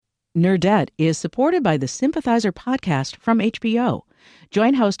Nerdette is supported by the Sympathizer podcast from HBO.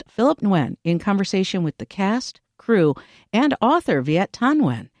 Join host Philip Nguyen in conversation with the cast, crew, and author Viet Thanh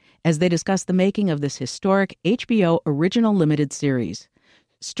Nguyen as they discuss the making of this historic HBO original limited series.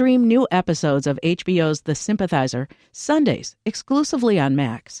 Stream new episodes of HBO's The Sympathizer Sundays exclusively on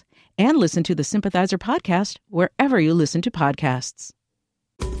Max. And listen to the Sympathizer podcast wherever you listen to podcasts.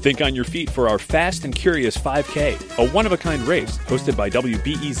 Think on your feet for our Fast and Curious 5K, a one-of-a-kind race hosted by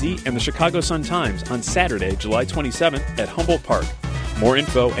WBEZ and the Chicago Sun-Times on Saturday, July 27th at Humboldt Park. More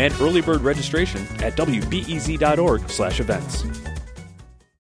info and early bird registration at wbez.org/events.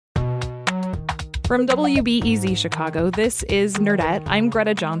 From WBEZ Chicago, this is Nerdette. I'm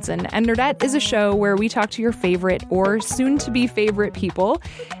Greta Johnson, and Nerdette is a show where we talk to your favorite or soon-to-be favorite people,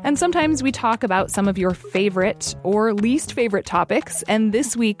 and sometimes we talk about some of your favorite or least favorite topics, and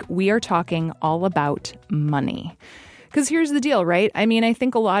this week we are talking all about money. Because here's the deal, right? I mean, I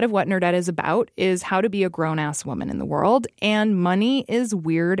think a lot of what Nerdette is about is how to be a grown-ass woman in the world, and money is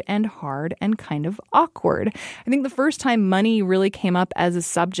weird and hard and kind of awkward. I think the first time money really came up as a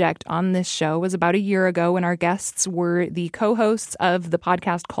subject on this show was about a year ago when our guests were the co-hosts of the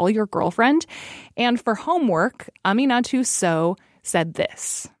podcast Call Your Girlfriend. And for homework, Aminatou Sow said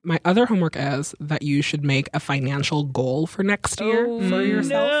this. My other homework is that you should make a financial goal for next year for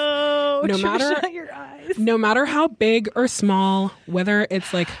yourself. No matter how big or small, whether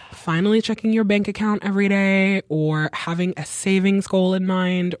it's like finally checking your bank account every day or having a savings goal in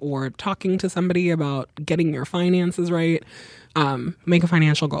mind or talking to somebody about getting your finances right, make a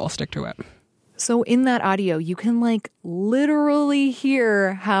financial goal, stick to it. So in that audio, you can literally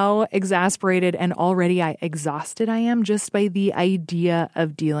hear how exasperated and already exhausted I am just by the idea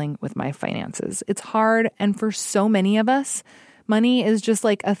of dealing with my finances. It's hard, and for so many of us, money is just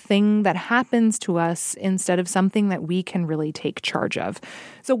like a thing that happens to us instead of something that we can really take charge of.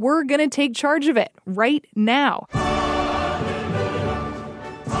 So we're going to take charge of it right now.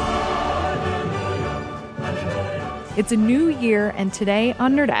 It's a new year, and today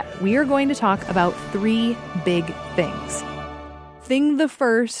on Nerdette, we are going to talk about three big things. Thing the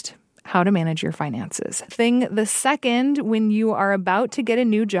first, how to manage your finances. Thing the second, when you are about to get a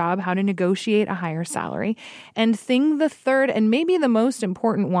new job, how to negotiate a higher salary. And thing the third, and maybe the most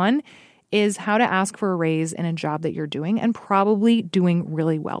important one, is how to ask for a raise in a job that you're doing and probably doing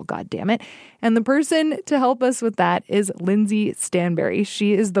really well, goddammit. And the person to help us with that is Lindsay Stanberry.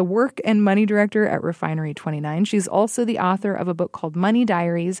 She is the work and money director at Refinery 29. She's also the author of a book called Money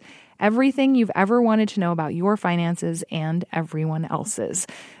Diaries, Everything You've Ever Wanted to Know About Your Finances and Everyone Else's.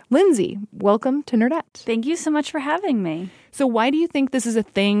 Lindsay, welcome to Nerdette. Thank you so much for having me. So why do you think this is a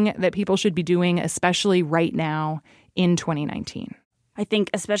thing that people should be doing, especially right now in 2019? I think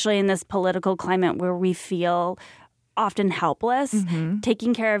especially in this political climate where we feel often helpless,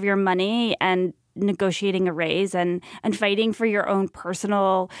 taking care of your money and negotiating a raise and fighting for your own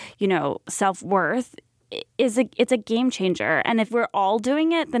personal, self-worth it's a game changer. And if we're all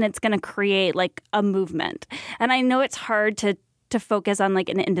doing it, then it's going to create a movement. And I know it's hard to focus on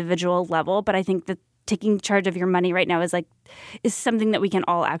an individual level, but I think that taking charge of your money right now is something that we can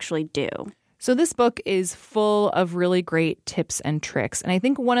all actually do. So this book is full of really great tips and tricks. And I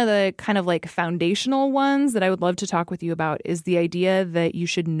think one of the kind of foundational ones that I would love to talk with you about is the idea that you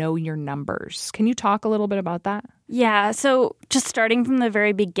should know your numbers. Can you talk a little bit about that? Yeah. So just starting from the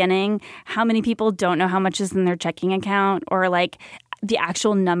very beginning, how many people don't know how much is in their checking account or the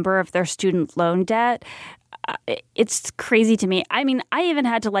actual number of their student loan debt? It's crazy to me. I mean, I even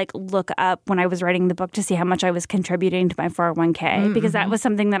had to look up when I was writing the book to see how much I was contributing to my 401k because that was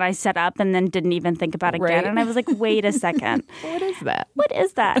something that I set up and then didn't even think about again. Right. And I was like, wait a second. What is that? What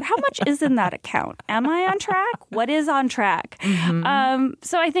is that? How much is in that account? Am I on track? What is on track?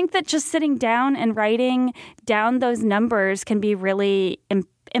 So I think that just sitting down and writing down those numbers can be really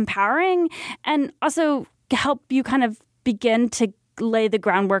empowering and also help you kind of begin to lay the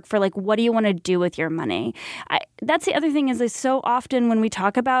groundwork for what do you want to do with your money? That's the other thing is so often when we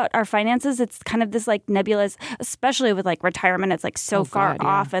talk about our finances, it's kind of this nebulous, especially with retirement. It's so far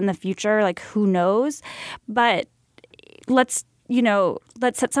off in the future, who knows? But let's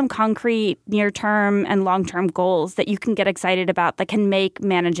set some concrete near-term and long-term goals that you can get excited about that can make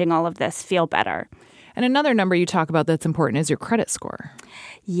managing all of this feel better. And another number you talk about that's important is your credit score.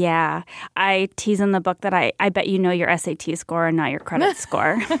 Yeah. I tease in the book that I bet you know your SAT score and not your credit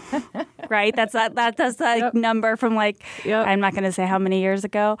score. Right? That's that number from I'm not going to say how many years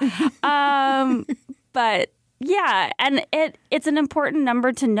ago. But yeah, and it's an important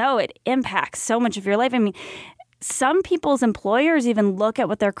number to know. It impacts so much of your life. I mean, some people's employers even look at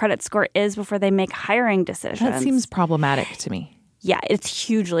what their credit score is before they make hiring decisions. That seems problematic to me. yeah, it's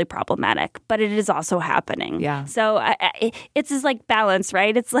hugely problematic, but it is also happening. Yeah. So it's this like balance,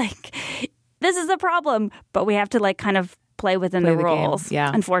 right? It's like, this is a problem, but we have to like kind of play within the rules,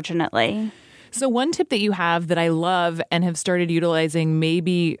 unfortunately. So one tip that you have that I love and have started utilizing,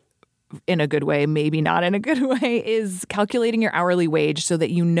 maybe in a good way, maybe not in a good way, is calculating your hourly wage so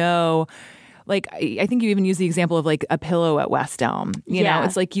that you know. Like, I think you even use the example of like a pillow at West Elm. You know,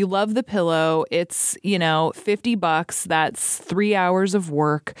 it's like you love the pillow. It's, $50. That's 3 hours of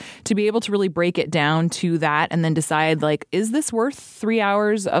work. To be able to really break it down to that and then decide, like, is this worth 3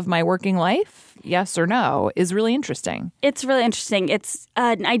 hours of my working life? Yes or no is really interesting. It's really interesting. It's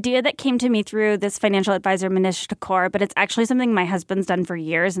an idea that came to me through this financial advisor, Manish Thakor, but it's actually something my husband's done for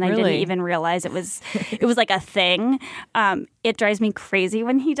years, and I didn't even realize it was like a thing. It drives me crazy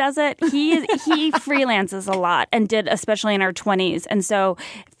when he does it. He freelances a lot and did, especially in our 20s. And so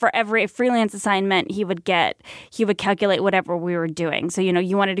for every freelance assignment he would calculate whatever we were doing. So,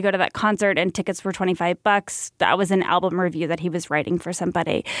 you wanted to go to that concert and tickets were $25. That was an album review that he was writing for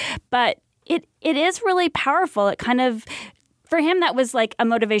somebody. But it is really powerful. It kind of, for him, that was like a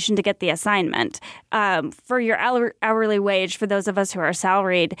motivation to get the assignment. For your hourly wage, for those of us who are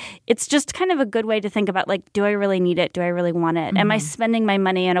salaried, it's just kind of a good way to think about, like, do I really need it? Do I really want it? Mm-hmm. Am I spending my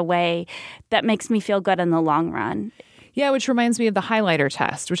money in a way that makes me feel good in the long run? Yeah, which reminds me of the highlighter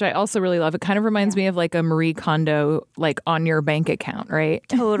test, which I also really love. It kind of reminds me of like a Marie Kondo, like on your bank account, right?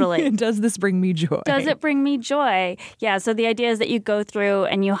 Totally. Does this bring me joy? Does it bring me joy? Yeah. So the idea is that you go through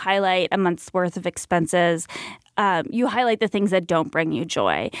and you highlight a month's worth of expenses. You highlight the things that don't bring you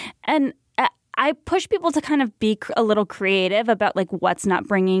joy. And I push people to kind of be a little creative about like what's not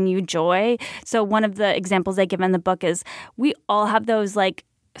bringing you joy. So one of the examples I give in the book is we all have those like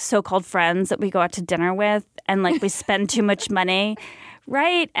so-called friends that we go out to dinner with and like we spend too much money,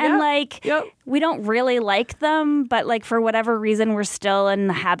 right? And we don't really like them, but like for whatever reason we're still in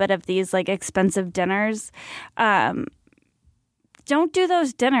the habit of these like expensive dinners. Don't do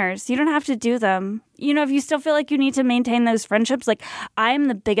those dinners. You don't have to do them. If you still feel like you need to maintain those friendships, like I'm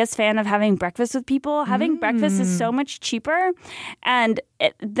the biggest fan of having breakfast with people. Having breakfast is so much cheaper and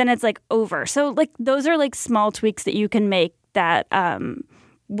then it's like over. So like those are like small tweaks that you can make that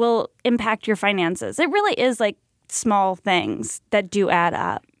will impact your finances. It really is like small things that do add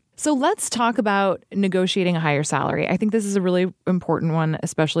up. So let's talk about negotiating a higher salary. I think this is a really important one,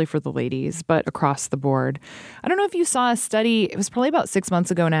 especially for the ladies, but across the board. I don't know if you saw a study, it was probably about 6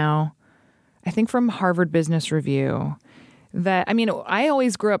 months ago now, I think from Harvard Business Review, that, I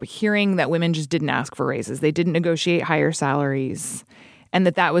always grew up hearing that women just didn't ask for raises. They didn't negotiate higher salaries, and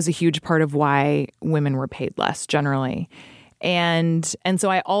that was a huge part of why women were paid less generally. And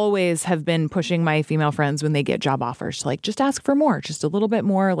so I always have been pushing my female friends when they get job offers to like, just ask for more, just a little bit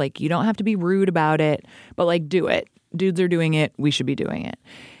more. Like, you don't have to be rude about it, but like, do it. Dudes are doing it. We should be doing it.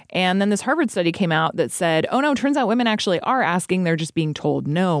 And then this Harvard study came out that said, oh no, turns out women actually are asking. They're just being told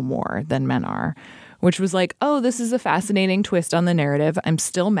no more than men are, which was like, oh, this is a fascinating twist on the narrative. I'm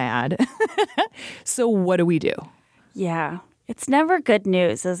still mad. So what do we do? Yeah. It's never good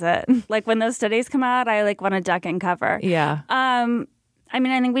news, is it? Like when those studies come out, I like want to duck and cover. Yeah. I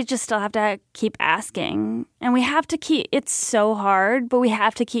think we just still have to keep asking, and we have to keep, it's so hard, but we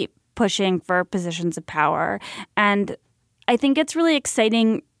have to keep pushing for positions of power. And I think it's really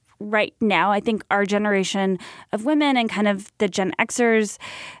exciting right now. I think our generation of women and kind of the Gen Xers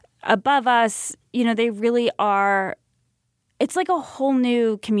above us, they really are. It's like a whole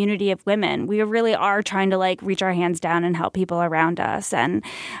new community of women. We really are trying to like reach our hands down and help people around us. And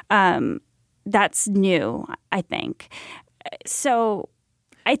that's new, I think. So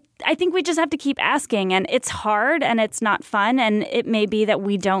I think we just have to keep asking, and it's hard and it's not fun. And it may be that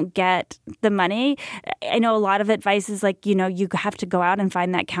we don't get the money. I know a lot of advice is like, you have to go out and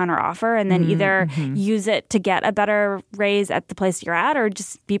find that counter offer and then either use it to get a better raise at the place you're at or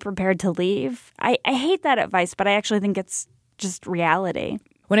just be prepared to leave. I hate that advice, but I actually think it's just reality.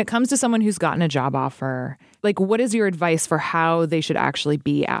 When it comes to someone who's gotten a job offer, like what is your advice for how they should actually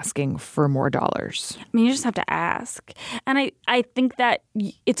be asking for more dollars? You just have to ask. And I think that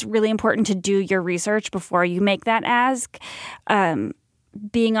it's really important to do your research before you make that ask.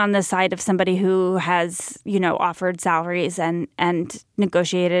 Being on the side of somebody who has, offered salaries and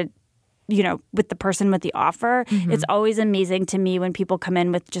negotiated with the person with the offer. Mm-hmm. It's always amazing to me when people come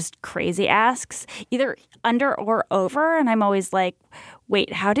in with just crazy asks, either under or over. And I'm always like,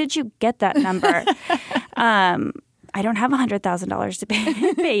 wait, how did you get that number? I don't have $100,000 to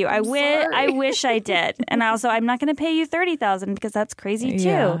pay you. I wish I did. And also, I'm not going to pay you $30,000 because that's crazy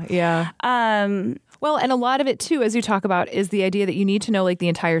too. Yeah. Well, and a lot of it, too, as you talk about, is the idea that you need to know like the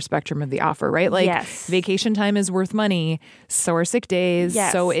entire spectrum of the offer, right? Like vacation time is worth money. So are sick days.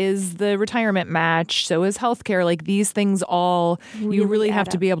 Yes. So is the retirement match. So is healthcare. Like these things all, you really have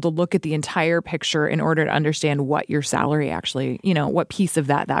to be able to look at the entire picture in order to understand what your salary actually, what piece of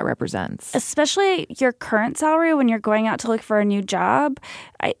that represents. Especially your current salary when you're going out to look for a new job.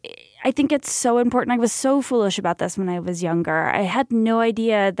 I think it's so important. I was so foolish about this when I was younger. I had no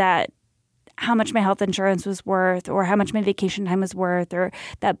idea that how much my health insurance was worth or how much my vacation time was worth or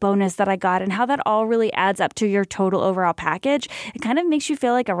that bonus that I got and how that all really adds up to your total overall package. It kind of makes you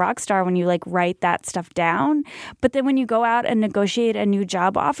feel like a rock star when you like write that stuff down. But then when you go out and negotiate a new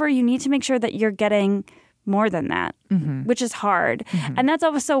job offer, you need to make sure that you're getting more than that, which is hard. And that's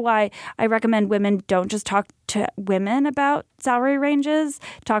also why I recommend women don't just talk to women about salary ranges,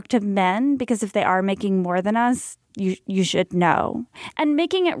 talk to men, because if they are making more than us, you should know. And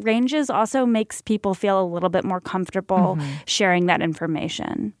making it ranges also makes people feel a little bit more comfortable sharing that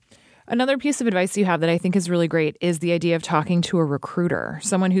information. Another piece of advice you have that I think is really great is the idea of talking to a recruiter,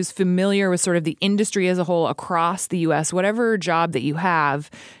 someone who's familiar with sort of the industry as a whole across the U.S., whatever job that you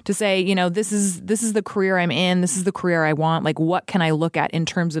have, to say, this is the career I'm in, this is the career I want. Like, what can I look at in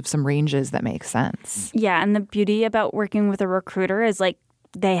terms of some ranges that make sense? Yeah, and the beauty about working with a recruiter is like,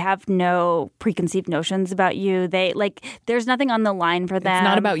 they have no preconceived notions about you. There's nothing on the line for them. It's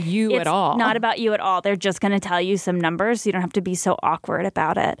not about you at all. It's not about you at all. They're just going to tell you some numbers, so you don't have to be so awkward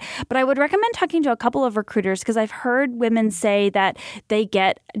about it. But I would recommend talking to a couple of recruiters because I've heard women say that they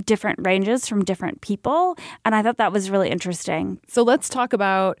get different ranges from different people, and I thought that was really interesting. So let's talk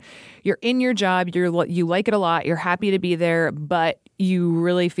about you're in your job, you like it a lot, you're happy to be there, but you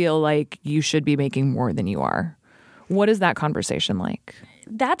really feel like you should be making more than you are. What is that conversation like?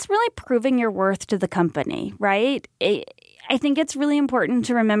 That's really proving your worth to the company, right? I think it's really important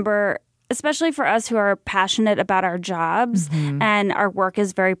to remember, especially for us who are passionate about our jobs and our work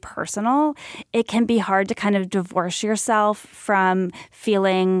is very personal, it can be hard to kind of divorce yourself from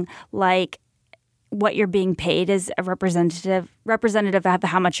feeling like what you're being paid is a representative of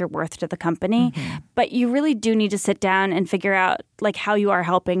how much you're worth to the company. But you really do need to sit down and figure out like how you are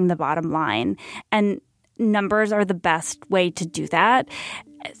helping the bottom line. And numbers are the best way to do that.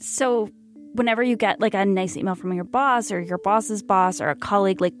 So whenever you get like a nice email from your boss or your boss's boss or a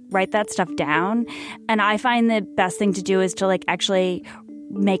colleague, like write that stuff down. And I find the best thing to do is to like actually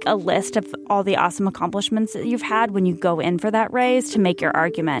make a list of all the awesome accomplishments that you've had when you go in for that raise to make your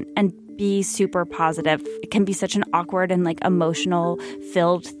argument and be super positive. It can be such an awkward and like emotional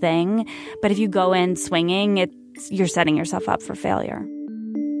filled thing. But if you go in swinging, you're setting yourself up for failure.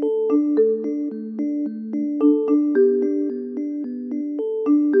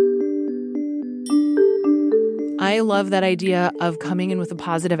 I love that idea of coming in with a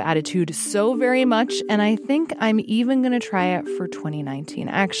positive attitude so very much, and I think I'm even going to try it for 2019.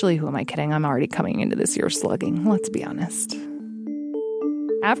 Actually, who am I kidding? I'm already coming into this year slugging, let's be honest.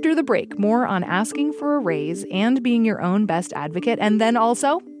 After the break, more on asking for a raise and being your own best advocate, and then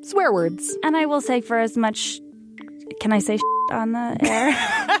also swear words. And I will say for as much, can I say on the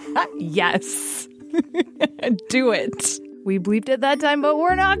air? Yes. Do it. We bleeped it that time, but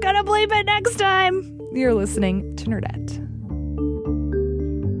we're not going to bleep it next time. You're listening to Nerdette.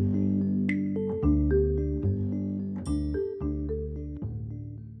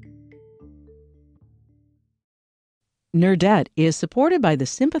 Nerdette is supported by the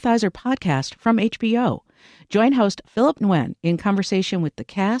Sympathizer podcast from HBO. Join host Philip Nguyen in conversation with the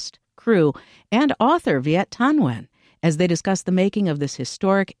cast, crew, and author Viet Thanh Nguyen as they discuss the making of this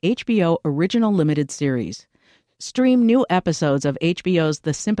historic HBO original limited series. Stream new episodes of HBO's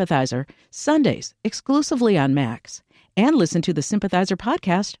The Sympathizer Sundays exclusively on Max, and listen to the Sympathizer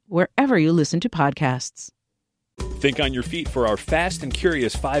podcast wherever you listen to podcasts. Think on your feet for our Fast and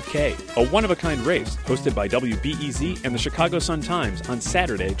Curious 5K, a one-of-a-kind race hosted by WBEZ and the Chicago Sun-Times on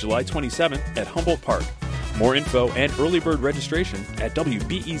Saturday, July 27th at Humboldt Park. More info and early bird registration at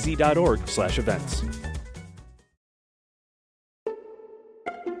wbez.org/events.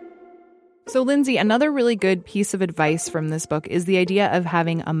 So, Lindsay, another really good piece of advice from this book is the idea of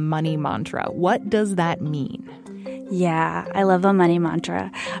having a money mantra. What does that mean? Yeah, I love a money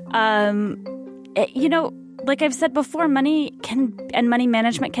mantra. Like I've said before, money and money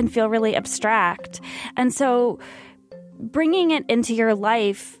management can feel really abstract. And so bringing it into your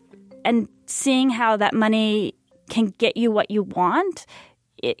life and seeing how that money can get you what you want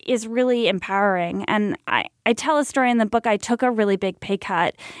is really empowering. And I tell a story in the book. I took a really big pay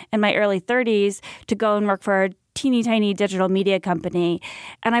cut in my early 30s to go and work for a teeny tiny digital media company.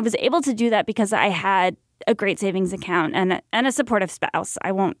 And I was able to do that because I had a great savings account and a supportive spouse.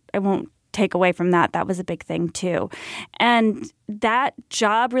 I won't take away from that, that was a big thing too. And that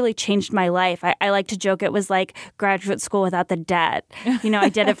job really changed my life. I like to joke it was like graduate school without the debt. I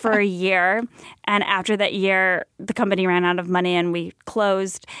did it for a year. And after that year, the company ran out of money and we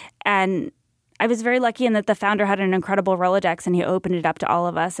closed. And I was very lucky in that the founder had an incredible Rolodex and he opened it up to all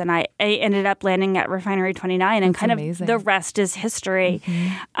of us. And I ended up landing at Refinery 29 and kind of the rest is history.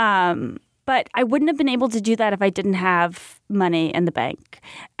 But I wouldn't have been able to do that if I didn't have money in the bank.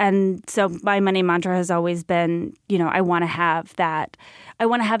 And so my money mantra has always been, I want to have that. I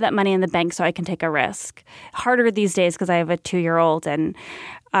want to have that money in the bank so I can take a risk. Harder these days because I have a 2-year-old and,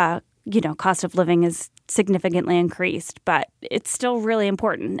 cost of living is significantly increased, but it's still really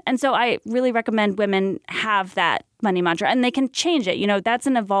important. And so I really recommend women have that money mantra and they can change it. That's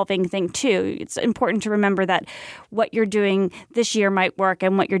an evolving thing too. It's important to remember that what you're doing this year might work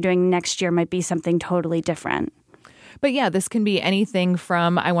and what you're doing next year might be something totally different. But yeah, this can be anything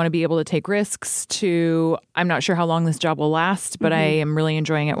from I want to be able to take risks to I'm not sure how long this job will last, but I am really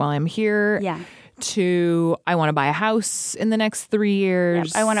enjoying it while I'm here. Yeah. To I want to buy a house in the next 3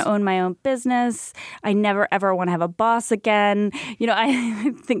 years. I want to own my own business. I never, ever want to have a boss again.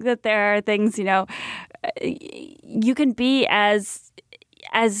 I think that there are things, you can be as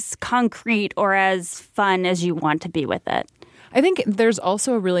concrete or as fun as you want to be with it. I think there's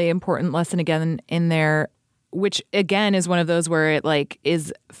also a really important lesson again in there, which again is one of those where it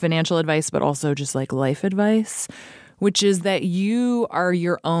is financial advice, but also just life advice, which is that you are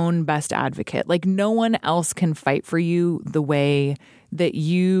your own best advocate. No one else can fight for you the way that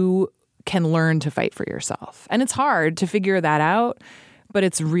you can learn to fight for yourself. And it's hard to figure that out, but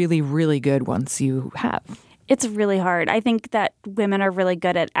it's really, really good once you have. It's really hard. I think that women are really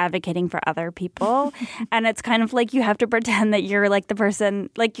good at advocating for other people. And it's kind of like you have to pretend that you're the person,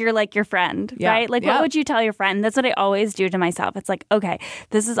 you're your friend, right? What would you tell your friend? That's what I always do to myself. It's okay,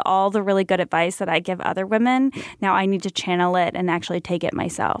 this is all the really good advice that I give other women. Now I need to channel it and actually take it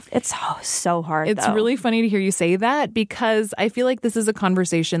myself. It's so hard, It's really funny to hear you say that because I feel like this is a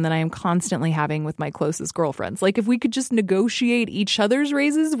conversation that I am constantly having with my closest girlfriends. If we could just negotiate each other's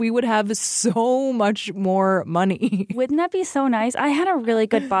raises, we would have so much more money. Wouldn't that be so nice? I had a really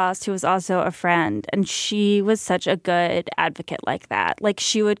good boss who was also a friend, and she was such a good advocate like that.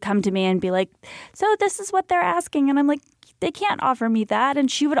 She would come to me and be like, so this is what they're asking. And I'm like, they can't offer me that. And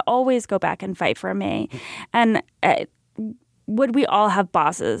she would always go back and fight for me. And would we all have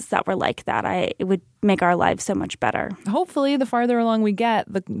bosses that were like that? It would make our lives so much better. Hopefully, the farther along we get,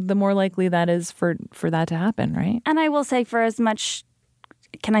 the more likely that is for that to happen, right? And I will say for as much...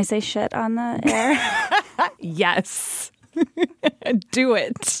 Can I say shit on the air? Yes. Do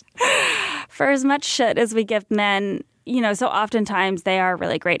it. For as much shit as we give men, so oftentimes they are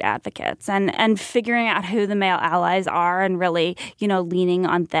really great advocates. And figuring out who the male allies are and really, leaning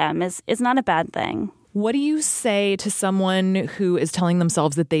on them is not a bad thing. What do you say to someone who is telling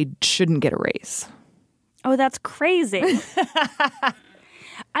themselves that they shouldn't get a raise? Oh, that's crazy.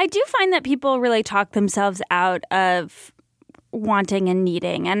 I do find that people really talk themselves out of wanting and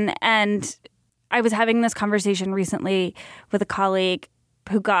needing. And I was having this conversation recently with a colleague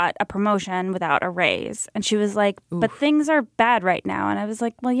who got a promotion without a raise. And she was like, but things are bad right now. And I was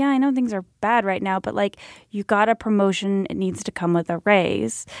like, well, yeah, I know things are bad right now, but you got a promotion, it needs to come with a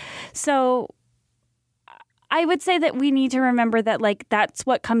raise. So I would say that we need to remember that that's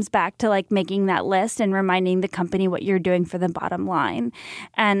what comes back to making that list and reminding the company what you're doing for the bottom line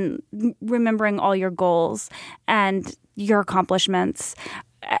and remembering all your goals and your accomplishments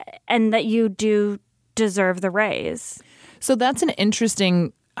and that you do deserve the raise. So that's an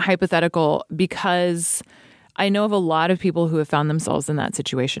interesting hypothetical because I know of a lot of people who have found themselves in that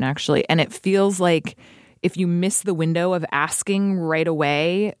situation actually. And it feels like if you miss the window of asking right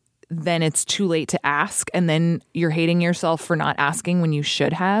away, then it's too late to ask and then you're hating yourself for not asking when you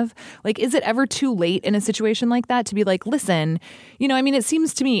should have. Is it ever too late in a situation like that to be listen, it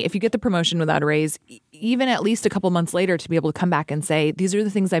seems to me if you get the promotion without a raise, even at least a couple months later to be able to come back and say, these are the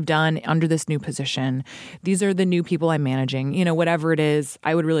things I've done under this new position. These are the new people I'm managing, whatever it is,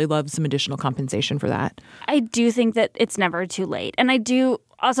 I would really love some additional compensation for that. I do think that it's never too late. And I do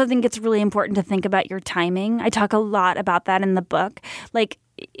also think it's really important to think about your timing. I talk a lot about that in the book.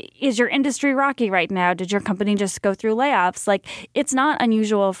 Is your industry rocky right now? Did your company just go through layoffs? It's not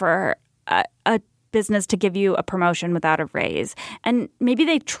unusual for a business to give you a promotion without a raise. And maybe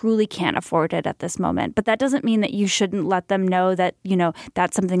they truly can't afford it at this moment. But that doesn't mean that you shouldn't let them know that,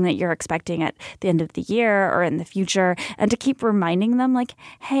 that's something that you're expecting at the end of the year or in the future. And to keep reminding them like,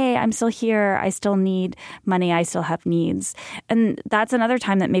 hey, I'm still here. I still need money. I still have needs. And that's another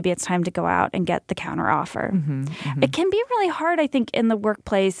time that maybe it's time to go out and get the counter offer. Mm-hmm, mm-hmm. It can be really hard, I think, in the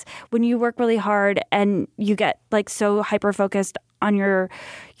workplace when you work really hard and you get like so hyper-focused on your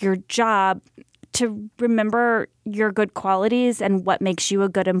job to remember your good qualities and what makes you a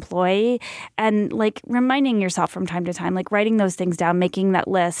good employee, and like reminding yourself from time to time, like writing those things down, making that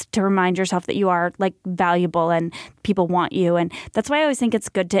list to remind yourself that you are like valuable and people want you. And that's why I always think it's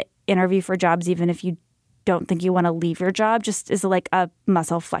good to interview for jobs, even if you don't think you want to leave your job, just as like a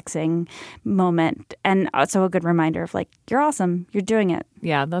muscle flexing moment. And also a good reminder of like, you're awesome, you're doing it.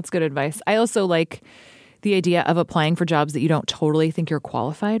 Yeah, that's good advice. I also like the idea of applying for jobs that you don't totally think you're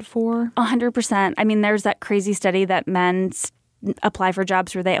qualified for. 100%. I mean, there's that crazy study that men apply for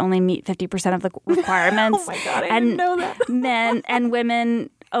jobs where they only meet 50% of the requirements. Oh my God, I didn't know that. Men and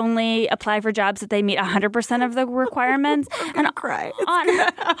women only apply for jobs that they meet 100% of the requirements. And cry.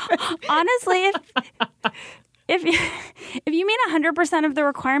 Honestly, if you meet 100% of the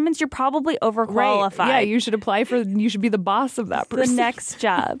requirements, you're probably overqualified. Right. Yeah, you should be the boss of that person. The next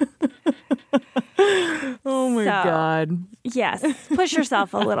job. Oh my God. Yes. Push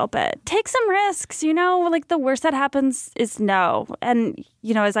yourself a little bit. Take some risks, like the worst that happens is no. And,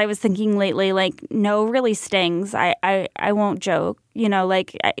 as I was thinking lately, like no really stings. I won't joke,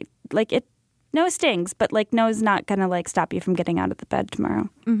 no stings, but like no is not going to like stop you from getting out of the bed tomorrow.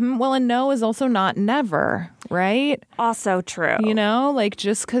 Mm-hmm. Well, and no is also not never, right? Also true. Like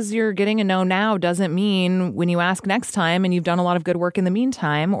just because you're getting a no now doesn't mean when you ask next time and you've done a lot of good work in the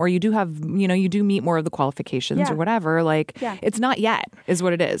meantime, or you do have, you do meet more of the qualifications or whatever, it's not yet is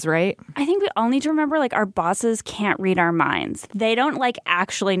what it is, right? I think we all need to remember like our bosses can't read our minds. They don't like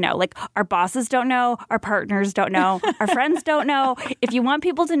actually know. Like our bosses don't know, our partners don't know, our friends don't know. If you want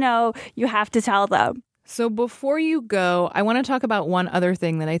people to know, you have to tell them. So before you go, I want to talk about one other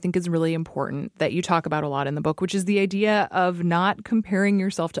thing that I think is really important that you talk about a lot in the book, which is the idea of not comparing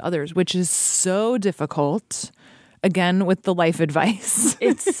yourself to others, which is so difficult. Again, with the life advice.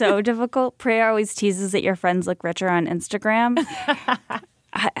 It's so difficult. Priya always teases that your friends look richer on Instagram.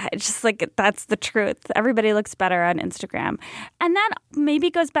 I just like that's the truth. Everybody looks better on Instagram. And that maybe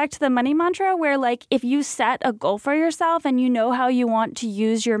goes back to the money mantra where like if you set a goal for yourself and you know how you want to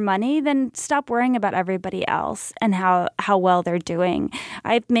use your money, then stop worrying about everybody else and how well they're doing.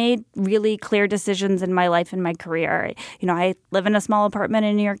 I've made really clear decisions in my life and my career. I live in a small apartment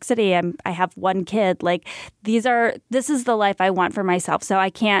in New York City. I have one kid. Like this is the life I want for myself. So I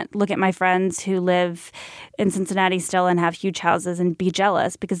can't look at my friends who live in Cincinnati still and have huge houses and be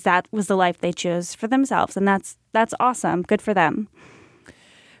jealous, because that was the life they chose for themselves. And that's awesome. Good for them.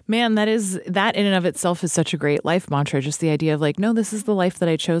 Man, that in and of itself is such a great life mantra. Just the idea of like, no, this is the life that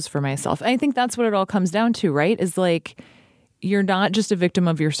I chose for myself. I think that's what it all comes down to, right? Is like, you're not just a victim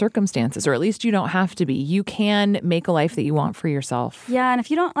of your circumstances, or at least you don't have to be. You can make a life that you want for yourself. Yeah. And if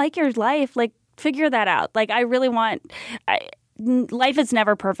you don't like your life, like figure that out. Like life is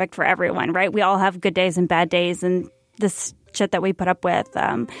never perfect for everyone, right? We all have good days and bad days and this shit that we put up with.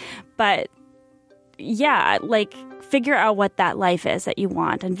 But yeah, like figure out what that life is that you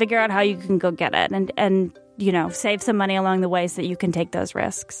want and figure out how you can go get it and save some money along the way so that you can take those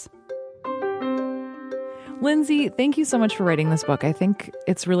risks. Lindsay, thank you so much for writing this book. I think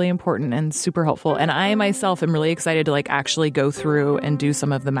it's really important and super helpful. And I myself am really excited to like actually go through and do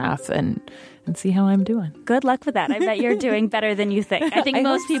some of the math and see how I'm doing. Good luck with that. I bet you're doing better than you think. I think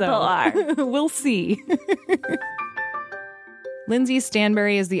most people are. We'll see. Lindsay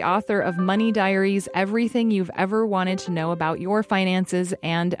Stanbury is the author of Money Diaries, Everything You've Ever Wanted to Know About Your Finances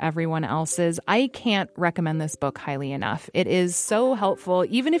and Everyone Else's. I can't recommend this book highly enough. It is so helpful.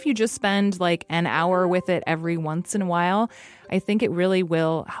 Even if you just spend like an hour with it every once in a while, I think it really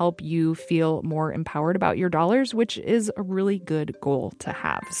will help you feel more empowered about your dollars, which is a really good goal to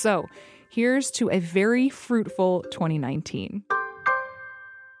have. So here's to a very fruitful 2019.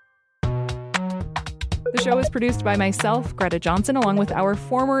 The show is produced by myself, Greta Johnson, along with our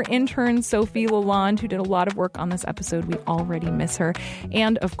former intern, Sophie Lalonde, who did a lot of work on this episode. We already miss her.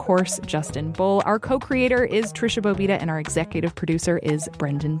 And, of course, Justin Bull. Our co-creator is Trisha Bobita, and our executive producer is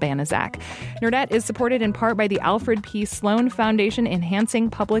Brendan Banaszak. Nerdette is supported in part by the Alfred P. Sloan Foundation, enhancing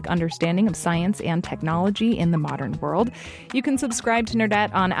public understanding of science and technology in the modern world. You can subscribe to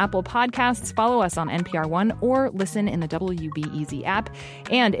Nerdette on Apple Podcasts, follow us on NPR One, or listen in the WBEZ app.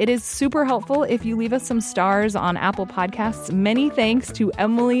 And it is super helpful if you leave us some some stars on Apple Podcasts. Many thanks to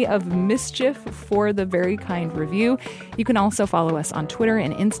Emily of Mischief for the very kind review. You can also follow us on Twitter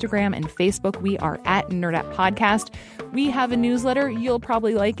and Instagram and Facebook. We are at Nerdette Podcast. We have a newsletter. You'll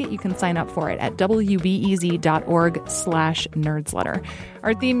probably like it. You can sign up for it at wbez.org/nerdsletter.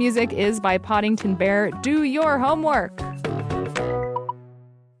 Our theme music is by Poddington Bear. Do your homework.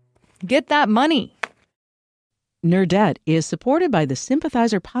 Get that money. Nerdette is supported by the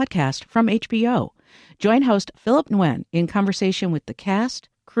Sympathizer podcast from HBO. Join host Philip Nguyen in conversation with the cast,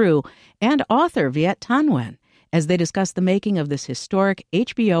 crew, and author Viet Thanh Nguyen as they discuss the making of this historic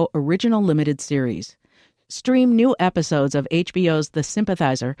HBO original limited series. Stream new episodes of HBO's The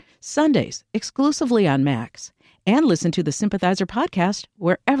Sympathizer Sundays exclusively on Max, and listen to the Sympathizer podcast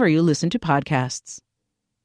wherever you listen to podcasts.